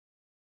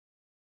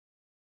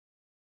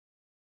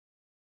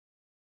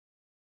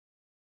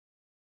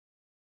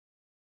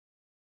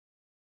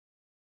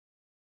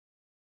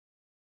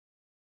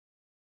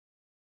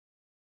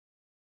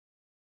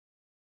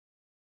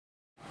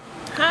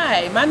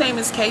Hi, my name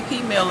is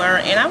KP Miller,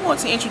 and I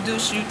want to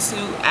introduce you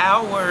to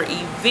our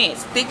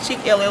events, Thick Chick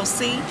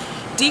LLC,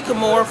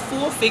 Decamore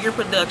Full Figure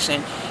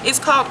Production. It's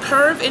called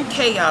Kurves and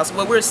Kaos,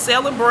 where we're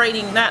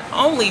celebrating not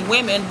only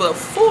women, but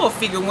full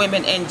figure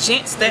women and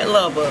gents that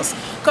love us.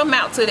 Come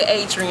out to the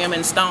atrium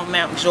in Stone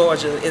Mountain,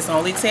 Georgia. It's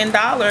only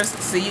 $10.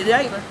 See you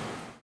later.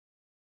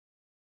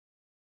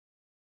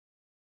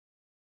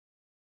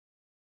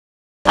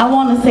 I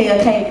want to say a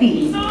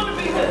KP.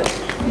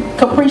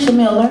 Capricia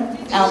Miller,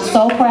 I'm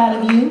so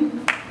proud of you.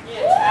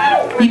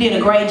 You did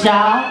a great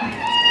job.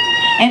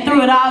 And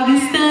through it all, you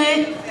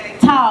stood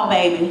tall,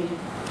 baby.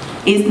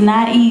 It's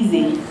not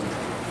easy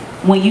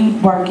when you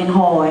working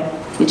hard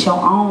with your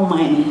own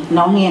money,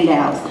 no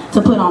handouts,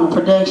 to put on a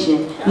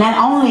production. Not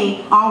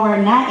only are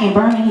we not in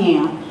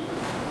Birmingham,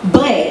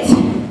 but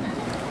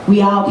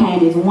we all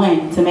came as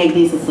one to make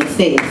this a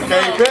success.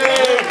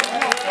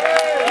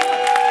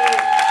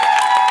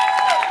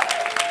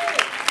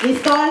 It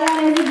started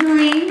out as a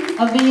dream,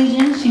 a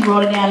vision. She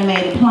wrote it down and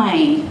made it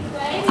plain.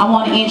 I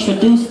want to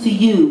introduce to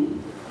you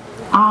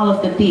all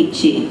of the big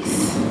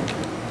chicks.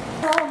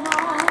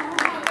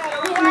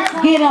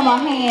 Give them a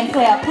hand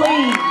clap,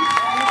 please.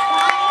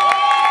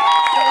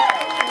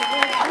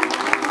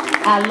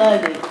 I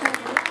love it.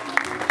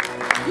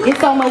 It's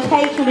so much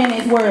hatred in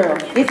this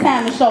world. It's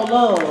time to show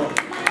love.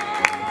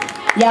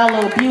 Y'all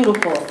look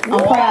beautiful.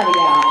 I'm proud of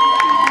y'all.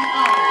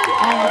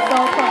 I am so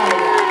proud of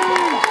y'all.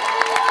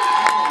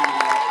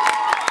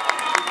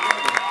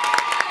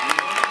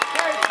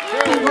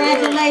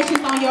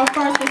 Congratulations on your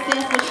first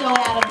successful show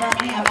out of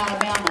Birmingham,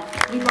 Alabama.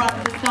 We brought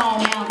you to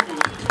Stone Mountain.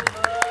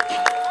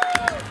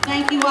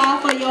 Thank you all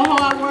for your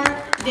hard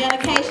work,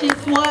 dedication,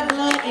 sweat,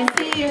 blood, and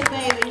tears,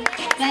 baby.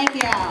 Thank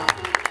y'all.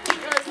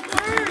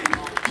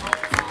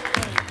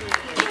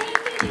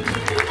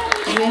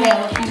 We'll have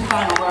a few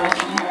final words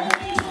from her.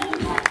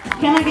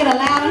 Can I get a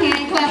louder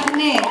hand clap from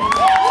there?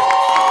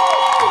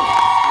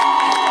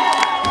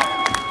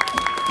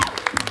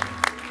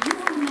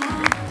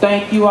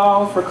 Thank you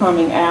all for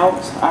coming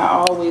out. I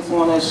always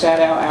want to shout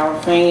out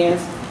our fans,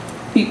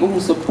 people who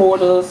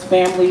support us,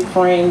 family,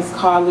 friends,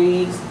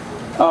 colleagues,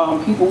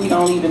 people we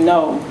don't even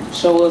know,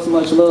 show us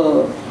much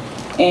love.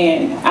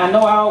 And I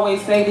know I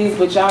always say this,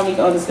 but y'all need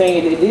to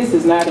understand that this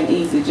is not an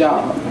easy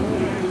job.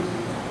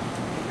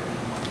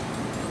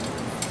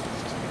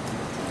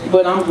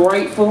 But I'm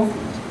grateful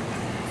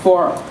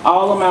for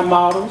all of my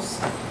models,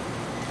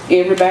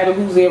 everybody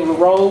who's ever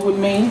rolled with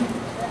me.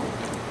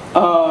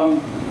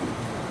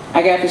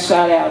 I got to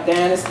shout out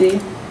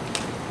Dynasty,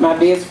 my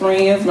best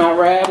friends, my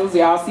riders.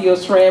 Y'all see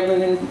us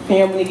traveling and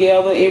family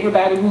together.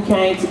 Everybody who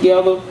came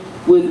together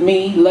with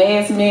me,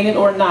 last minute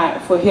or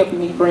not, for helping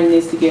me bring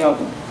this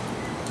together.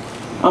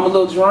 I'm a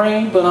little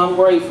drained, but I'm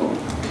grateful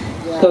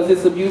because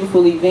it's a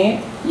beautiful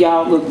event.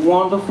 Y'all look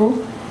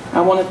wonderful.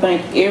 I want to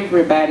thank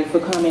everybody for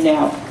coming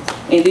out.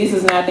 And this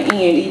is not the end,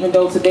 even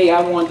though today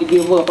I wanted to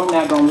give up. I'm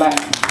not going to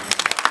lie.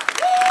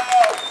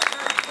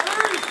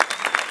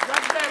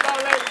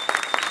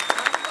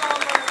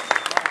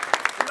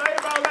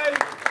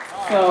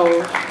 So,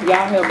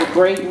 y'all have a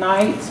great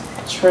night,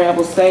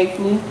 travel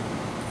safely,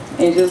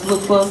 and just look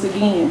for us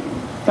again.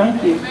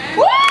 Thank you.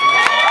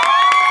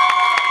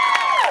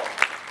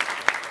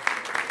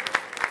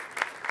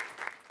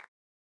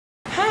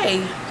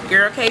 Hey,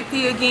 girl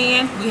KP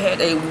again. We had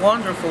a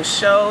wonderful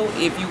show.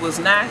 If you was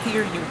not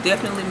here, you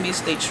definitely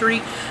missed a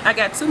treat. I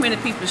got too many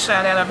people to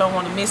shout out. I don't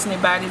want to miss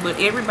anybody, but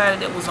everybody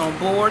that was on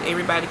board,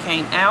 everybody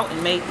came out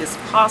and made this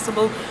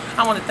possible.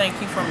 I want to thank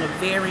you from the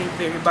very,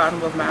 very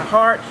bottom of my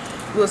heart.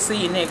 We'll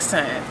see you next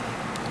time.